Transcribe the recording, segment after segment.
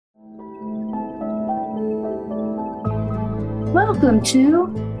Welcome to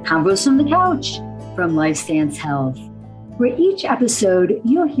Convos from the Couch from LifeStance Health, where each episode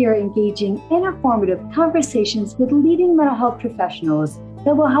you'll hear engaging and informative conversations with leading mental health professionals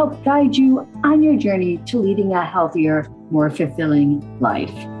that will help guide you on your journey to leading a healthier, more fulfilling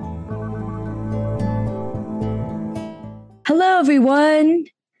life. Hello, everyone,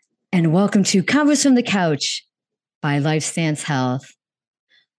 and welcome to Convos from the Couch by LifeStance Health.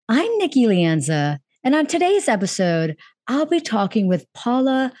 I'm Nikki Lianza, and on today's episode, I'll be talking with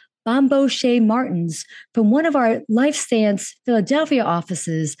Paula Bamboche Martins from one of our LifeStance Philadelphia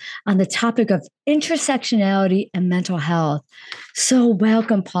offices on the topic of intersectionality and mental health. So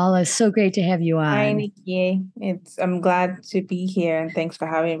welcome, Paula. So great to have you on. Hi, Nikki. I'm glad to be here, and thanks for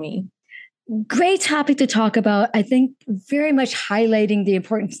having me. Great topic to talk about. I think very much highlighting the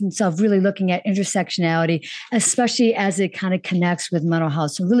importance of really looking at intersectionality, especially as it kind of connects with mental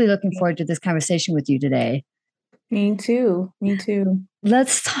health. So really looking forward to this conversation with you today. Me too.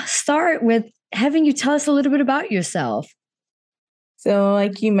 Let's start with having you tell us a little bit about yourself. So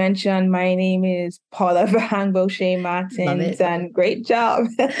like you mentioned, my name is Paula Bamboche Martins, and great job.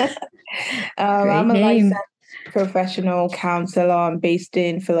 I'm a licensed professional counselor. I'm based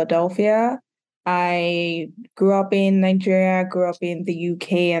in Philadelphia. I grew up in Nigeria, grew up in the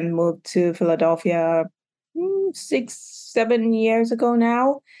UK, and moved to Philadelphia 6-7 years ago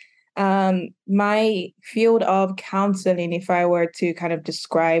now. My field of counseling, if I were to kind of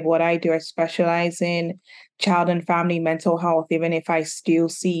describe what I do, I specialize in child and family mental health, even if I still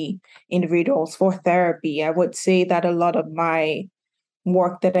see individuals for therapy. I would say that a lot of my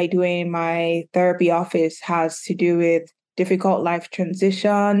work that I do in my therapy office has to do with difficult life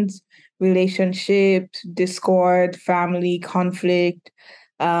transitions, relationships, discord, family conflict,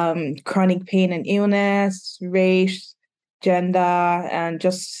 chronic pain and illness, race, gender, and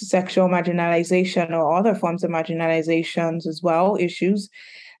just sexual marginalization or other forms of marginalizations as well, issues.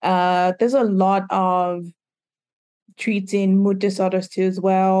 There's a lot of treating mood disorders too as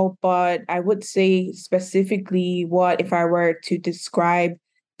well, but I would say specifically if I were to describe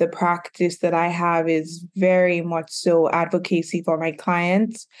the practice that I have is very much so advocacy for my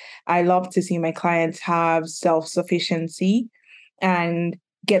clients. I love to see my clients have self-sufficiency and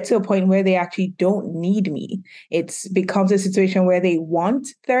get to a point where they actually don't need me. It becomes a situation where they want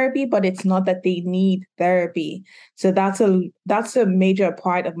therapy, but it's not that they need therapy. So that's a major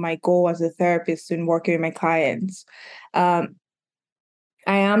part of my goal as a therapist in working with my clients. I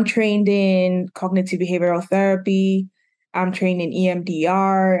am trained in cognitive behavioral therapy. I'm trained in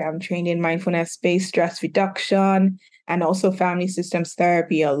EMDR. I'm trained in mindfulness-based stress reduction and also family systems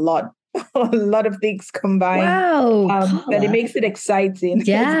therapy. A lot of things combined. Wow, that it makes it exciting.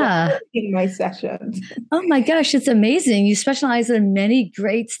 Yeah, in my sessions. Oh my gosh, it's amazing! You specialize in many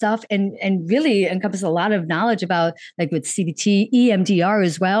great stuff, and really encompass a lot of knowledge about like with CBT, EMDR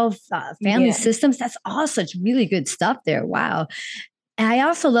as well, family systems. That's all such really good stuff there. Wow, and I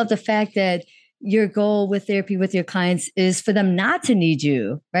also love the fact that your goal with therapy with your clients is for them not to need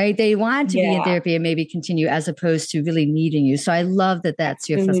you, right? They want to be in therapy and maybe continue as opposed to really needing you. So I love that that's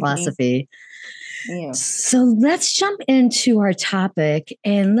your philosophy. Yeah. So let's jump into our topic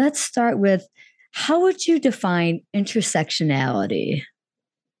and let's start with, how would you define intersectionality?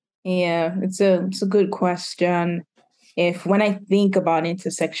 Yeah, it's a good question. When I think about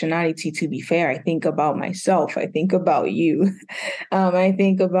intersectionality, to be fair, I think about myself. I think about you. I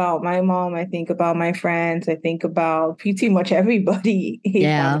think about my mom. I think about my friends. I think about pretty much everybody.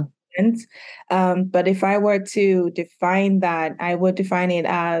 Yeah. But if I were to define that, I would define it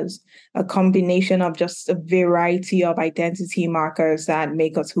as a combination of just a variety of identity markers that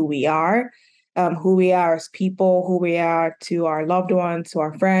make us who we are as people, who we are to our loved ones, to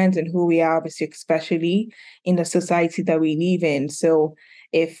our friends, and who we are, obviously, especially in the society that we live in. So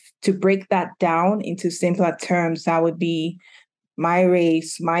if to break that down into simpler terms, that would be my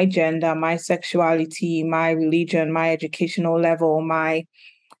race, my gender, my sexuality, my religion, my educational level,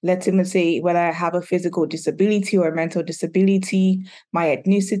 let's even say whether I have a physical disability or a mental disability, my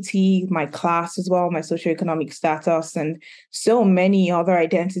ethnicity, my class as well, my socioeconomic status, and so many other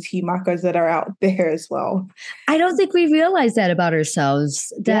identity markers that are out there as well. I don't think we realize that about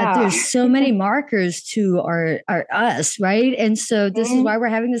ourselves, that there's so many markers to our us, right? And so this is why we're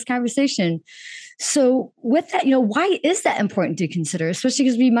having this conversation. So with that, why is that important to consider, especially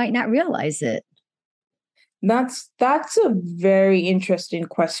because we might not realize it? That's a very interesting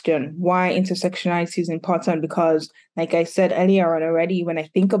question. Why intersectionality is important? Because, like I said earlier on already, when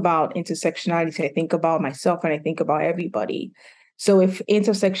I think about intersectionality, I think about myself and I think about everybody. So if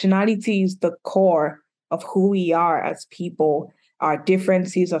intersectionality is the core of who we are as people, our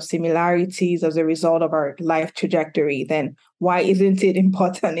differences or similarities as a result of our life trajectory, then why isn't it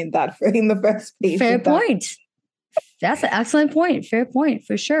important in the first place? Fair point. That's an excellent point. Fair point,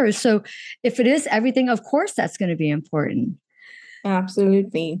 for sure. So if it is everything, of course, that's going to be important.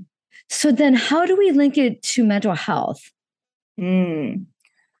 Absolutely. So then how do we link it to mental health?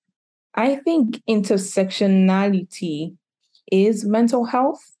 I think intersectionality is mental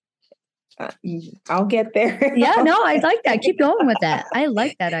health. I'll get there. Yeah, no, I like that. Keep going with that. I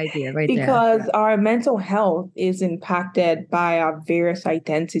like that idea right there. Because our mental health is impacted by our various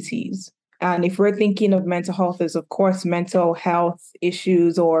identities. And if we're thinking of mental health as, of course, mental health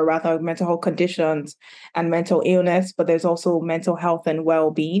issues, or rather mental health conditions and mental illness, but there's also mental health and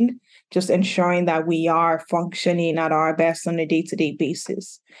well-being, just ensuring that we are functioning at our best on a day-to-day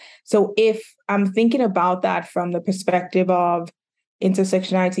basis. So if I'm thinking about that from the perspective of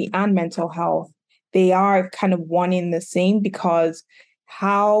intersectionality and mental health, they are kind of one in the same, because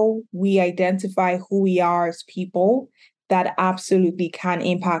how we identify who we are as people, that absolutely can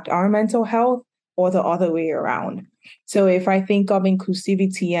impact our mental health, or the other way around. So if I think of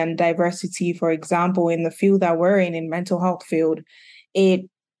inclusivity and diversity, for example, in the field that we're in mental health field, it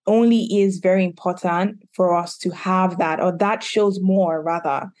only is very important for us to have that, or that shows more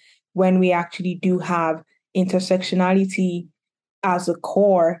rather, when we actually do have intersectionality as a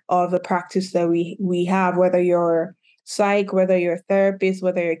core of the practice that we have, whether you're psych, whether you're a therapist,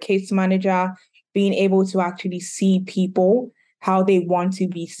 whether you're a case manager, being able to actually see people how they want to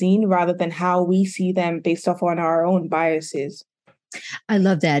be seen rather than how we see them based off on our own biases. I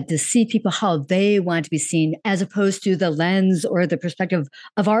love that, to see people how they want to be seen as opposed to the lens or the perspective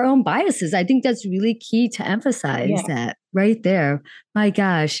of our own biases. I think that's really key to emphasize that right there. My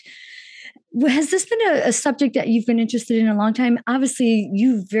gosh. Has this been a subject that you've been interested in a long time? Obviously,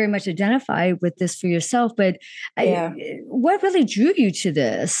 you very much identify with this for yourself, but what really drew you to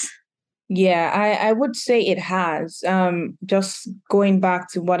this? Yeah, I would say it has. Just going back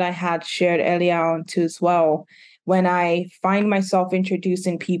to what I had shared earlier on too as well, when I find myself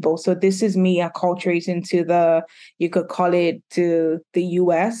introducing people. So this is me acculturating to you could call it to the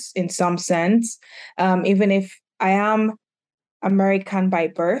US in some sense, even if I am American by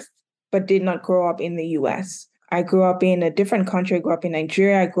birth, but did not grow up in the US. I grew up in a different country. I grew up in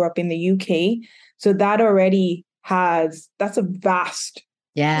Nigeria. I grew up in the UK. So that already that's a vast.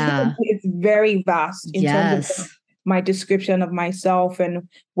 Yeah. It's very vast in terms of my description of myself and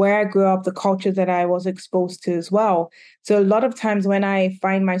where I grew up, the culture that I was exposed to as well. So a lot of times when I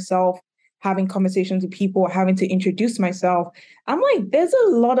find myself having conversations with people or having to introduce myself, I'm like, there's a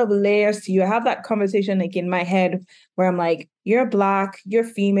lot of layers to you. I have that conversation like in my head where I'm like, you're Black, you're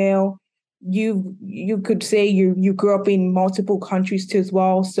female, you could say you grew up in multiple countries too as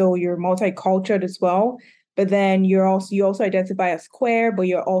well, so you're multicultural as well. But then you also identify as queer, but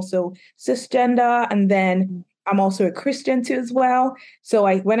you're also cisgender, and then I'm also a Christian too as well. So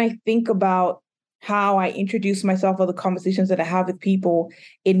when I think about how I introduce myself or the conversations that I have with people,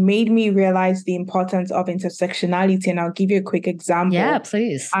 it made me realize the importance of intersectionality. And I'll give you a quick example. Yeah,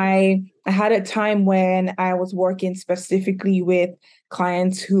 please. I had a time when I was working specifically with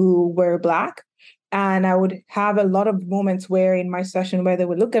clients who were Black. And I would have a lot of moments where in my session where they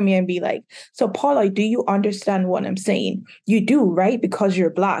would look at me and be like, so Paula, do you understand what I'm saying? You do, right? Because you're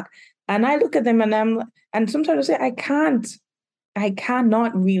Black. And I look at them and sometimes I say, I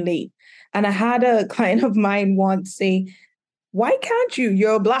cannot relate. And I had a client of mine once say, why can't you?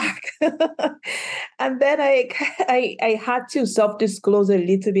 You're Black. And then I had to self-disclose a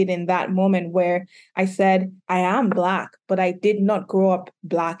little bit in that moment where I said, I am Black, but I did not grow up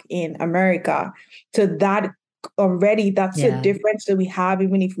Black in America. So that already, that's a difference that we have,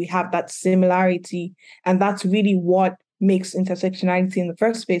 even if we have that similarity. And that's really what makes intersectionality in the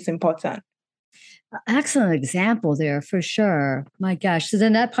first place important. Excellent example there, for sure. My gosh. So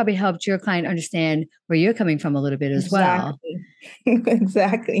then that probably helped your client understand where you're coming from a little bit as well.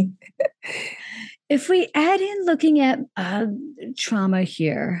 Exactly. If we add in looking at trauma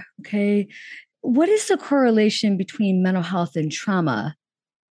here, okay, what is the correlation between mental health and trauma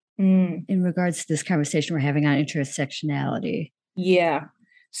in regards to this conversation we're having on intersectionality? Yeah.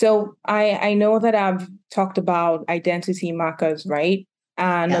 So I know that I've talked about identity markers, right?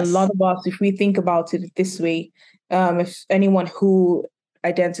 And a lot of us, if we think about it this way, if anyone who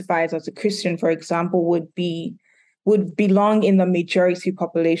identifies as a Christian, for example, would belong in the majority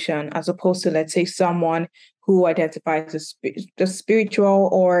population, as opposed to, let's say, someone who identifies as just spiritual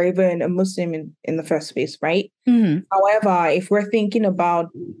or even a Muslim in the first place, right? Mm-hmm. However, if we're thinking about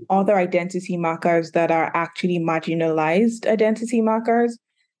other identity markers that are actually marginalized identity markers,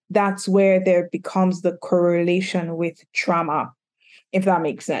 that's where there becomes the correlation with trauma. if that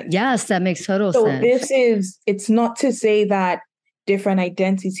makes sense. Yes, that makes total So sense. it's not to say that different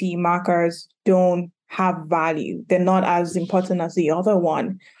identity markers don't have value. They're not as important as the other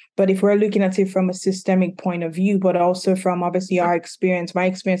one. But if we're looking at it from a systemic point of view, but also from obviously our experience, my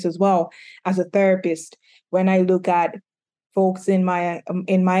experience as well as a therapist, when I look at folks in my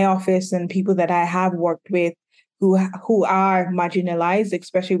office and people that I have worked with who are marginalized,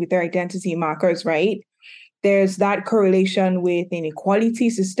 especially with their identity markers, right? There's that correlation with inequality,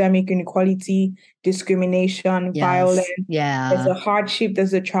 systemic inequality, discrimination, violence. Yes. There's Yeah. a hardship,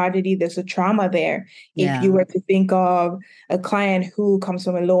 there's a tragedy, there's a trauma there. If Yeah. you were to think of a client who comes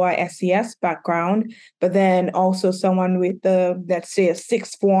from a lower SES background, but then also someone with let's say, a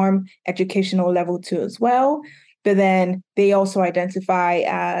sixth form educational level 2 as well, but then they also identify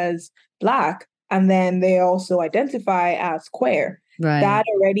as Black, and then they also identify as queer. Right. That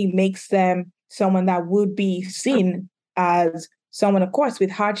already makes them someone that would be seen as someone, of course,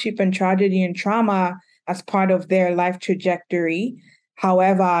 with hardship and tragedy and trauma as part of their life trajectory.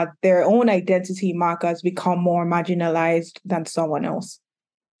 However, their own identity markers become more marginalized than someone else.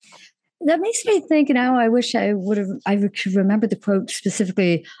 That makes me think now, I wish I could remember the quote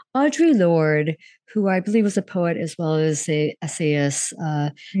specifically. Audre Lorde, who I believe was a poet as well as a essayist,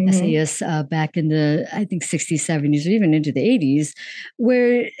 back in the, I think, 60s, 70s, or even into the 80s,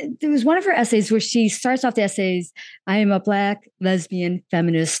 where there was one of her essays where she starts off the essays, I am a Black, lesbian,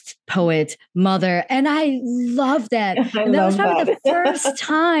 feminist, poet, mother. And I love that. And that was probably the first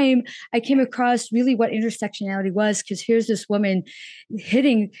time I came across really what intersectionality was, because here's this woman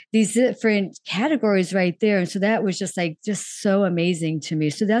hitting these different categories right there. And so that was just so amazing to me.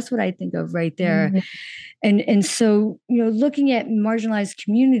 So that's what I think of right there. Mm-hmm. And so, looking at marginalized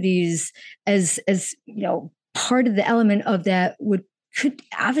communities as part of the element of that could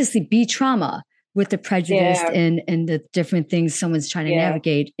obviously be trauma with the prejudice and the different things someone's trying to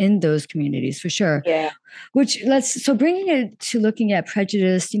navigate in those communities, for sure. Yeah. So bringing it to looking at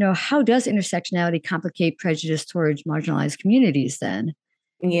prejudice, how does intersectionality complicate prejudice towards marginalized communities then?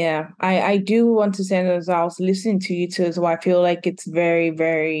 Yeah, I do want to say that as I was listening to you too as well. I feel like it's very,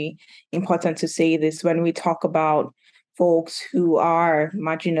 very important to say this when we talk about folks who are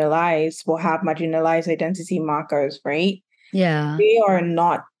marginalized, will have marginalized identity markers, right? Yeah. They are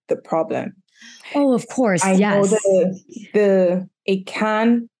not the problem. Oh, of course. I yes. know it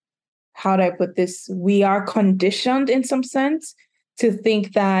can, how do I put this? We are conditioned in some sense to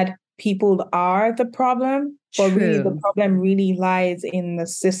think that people are the problem, but really the problem really lies in the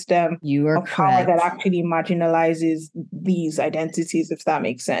system of power that actually marginalizes these identities, if that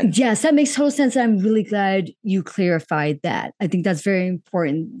makes sense. Yes, that makes total sense. I'm really glad you clarified that. I think that's very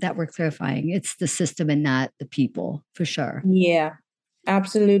important that we're clarifying. It's the system and not the people, for sure. Yeah,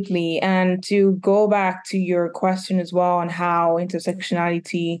 absolutely. And to go back to your question as well on how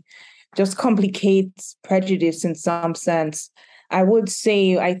intersectionality just complicates prejudice in some sense. I would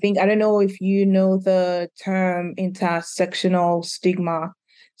say, I don't know if you know the term intersectional stigma.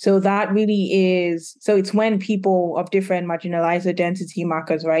 So that really it's when people of different marginalized identity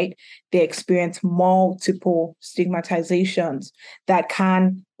markers, right, they experience multiple stigmatizations that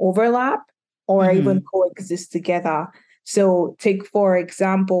can overlap or even coexist together. So take, for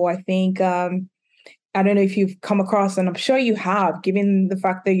example, I think, I don't know if you've come across, and I'm sure you have, given the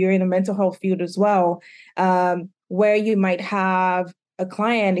fact that you're in the mental health field as well, where you might have a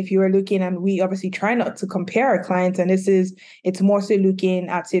client, if you are looking, and we obviously try not to compare our clients, and it's more so looking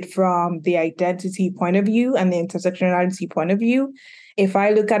at it from the identity point of view and the intersectionality point of view. If I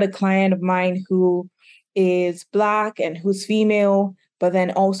look at a client of mine who is Black and who's female, but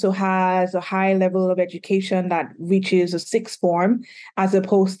then also has a high level of education that reaches a sixth form, as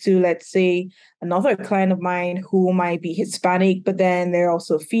opposed to, let's say, another client of mine who might be Hispanic, but then they're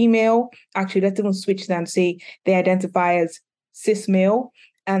also female. Actually, let's even switch them, say they identify as cis male,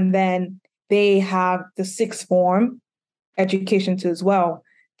 and then they have the sixth form education too as well.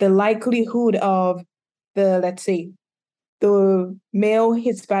 The likelihood of let's say, the male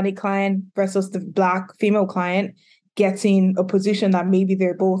Hispanic client versus the Black female client getting a position that maybe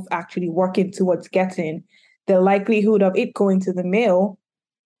they're both actually working towards getting, the likelihood of it going to the male,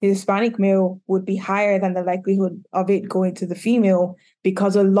 the Hispanic male, would be higher than the likelihood of it going to the female,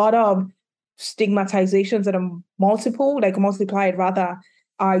 because a lot of stigmatizations that are multiplied rather,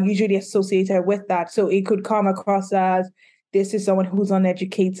 are usually associated with that. So it could come across as, this is someone who's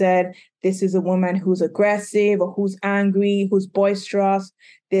uneducated. This is a woman who's aggressive or who's angry, who's boisterous.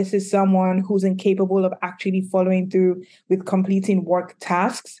 This is someone who's incapable of actually following through with completing work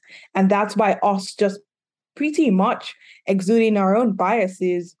tasks. And that's by us just pretty much exuding our own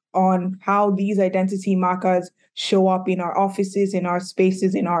biases on how these identity markers show up in our offices, in our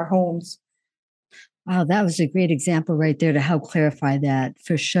spaces, in our homes. Wow, that was a great example right there to help clarify that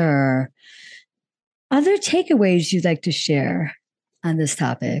for sure. Other takeaways you'd like to share on this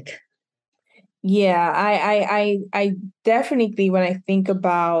topic? Yeah, I definitely, when I think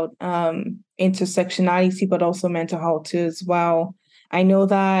about intersectionality, but also mental health too as well, I know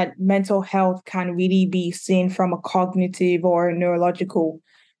that mental health can really be seen from a cognitive or neurological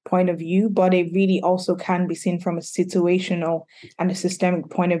point of view, but it really also can be seen from a situational and a systemic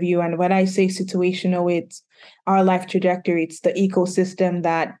point of view. And when I say situational, it's our life trajectory, it's the ecosystem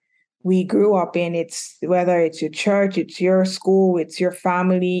that we grew up in. It's whether it's your church, it's your school, it's your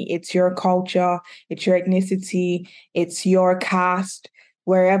family, it's your culture, it's your ethnicity, it's your caste,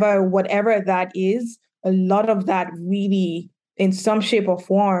 wherever, whatever that is, a lot of that really, in some shape or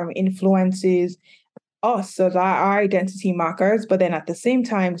form, influences us as our identity markers, but then at the same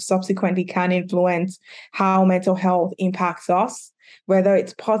time, subsequently can influence how mental health impacts us, whether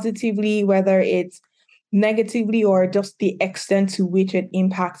it's positively, whether it's negatively, or just the extent to which it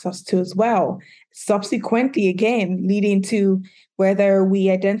impacts us too as well. Subsequently, again, leading to whether we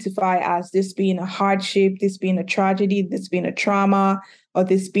identify as this being a hardship, this being a tragedy, this being a trauma, or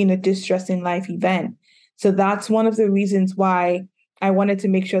this being a distressing life event. So that's one of the reasons why I wanted to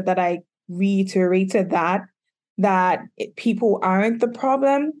make sure that I reiterated that people aren't the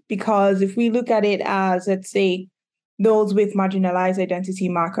problem, because if we look at it as, let's say, those with marginalized identity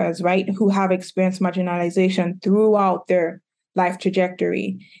markers, right, who have experienced marginalization throughout their life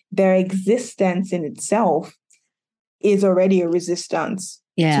trajectory, their existence in itself is already a resistance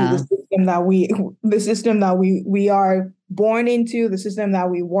to the system that we are born into, the system that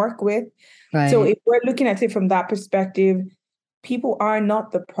we work with. Right. So if we're looking at it from that perspective, people are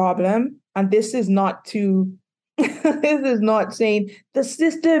not the problem. And this is not to this is not saying the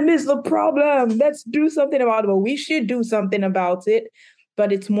system is the problem, let's do something about it. Well, we should do something about it.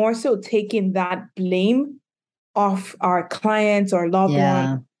 But it's more so taking that blame off our clients or loved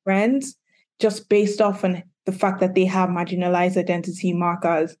ones, friends, just based off on the fact that they have marginalized identity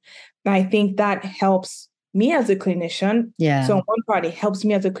markers. And I think that helps me as a clinician. Yeah. So on one part, it helps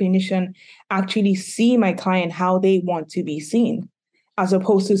me as a clinician actually see my client how they want to be seen, as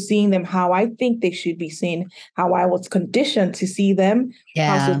opposed to seeing them how I think they should be seen, how I was conditioned to see them,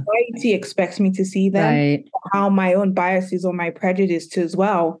 how society expects me to see them, how my own biases or my prejudice too as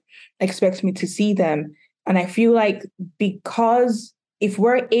well expects me to see them. And I feel like, because if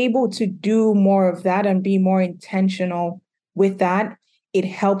we're able to do more of that and be more intentional with that, it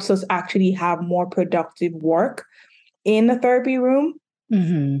helps us actually have more productive work in the therapy room.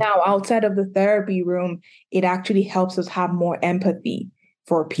 Mm-hmm. Now, outside of the therapy room, it actually helps us have more empathy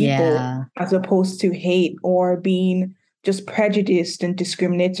for people, as opposed to hate or being just prejudiced and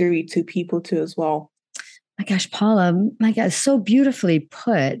discriminatory to people too as well. My gosh, Paula, my God, so beautifully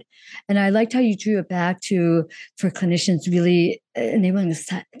put. And I liked how you drew it back to, for clinicians, really enabling us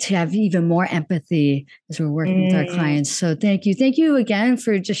to have even more empathy as we're working with our clients. So thank you. Thank you again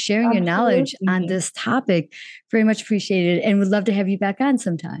for just sharing your knowledge on this topic. Very much appreciated. And would love to have you back on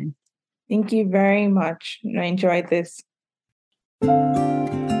sometime. Thank you very much. I enjoyed this.